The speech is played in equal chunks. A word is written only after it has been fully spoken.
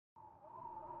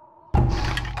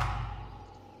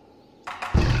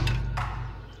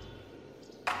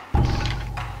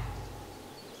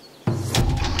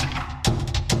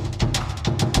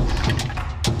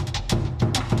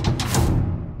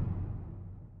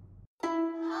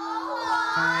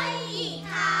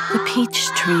The peach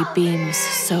tree beams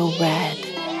so red.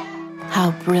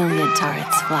 How brilliant are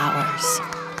its flowers.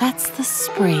 That's the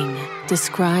spring,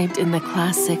 described in the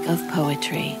classic of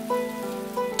poetry.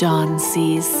 Dawn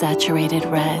sees saturated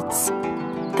reds.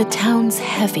 The town's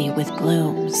heavy with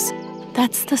blooms.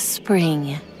 That's the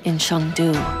spring in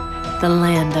Chengdu, the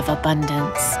land of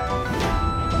abundance.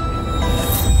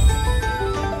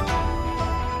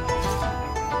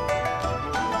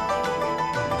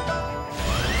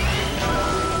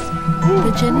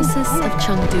 The genesis of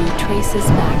Chengdu traces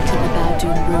back to the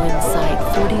Baodun ruin site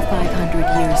 4,500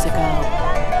 years ago.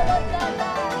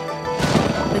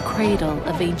 The cradle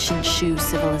of ancient Shu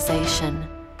civilization.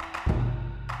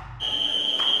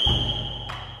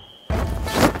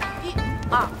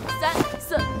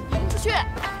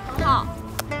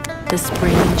 The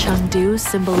spring in Chengdu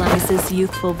symbolizes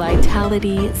youthful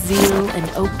vitality, zeal, and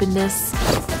openness,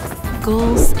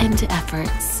 goals and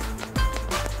efforts.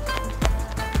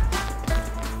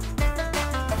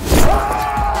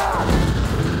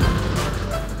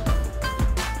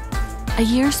 A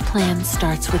year's plan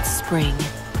starts with spring,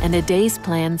 and a day's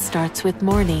plan starts with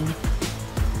morning.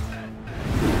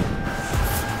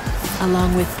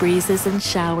 Along with breezes and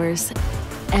showers,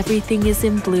 everything is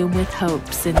in bloom with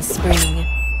hopes in spring.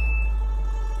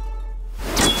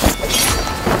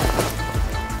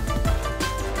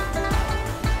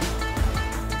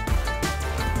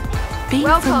 Being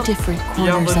from different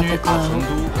corners of the globe,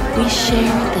 we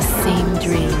share the same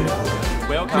dream.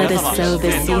 Let us sow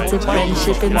the seeds of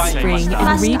friendship in spring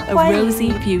and reap a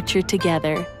rosy future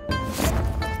together.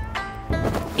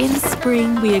 In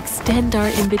spring, we extend our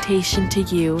invitation to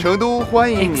you.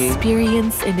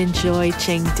 Experience and enjoy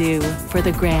Chengdu for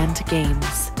the Grand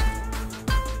Games.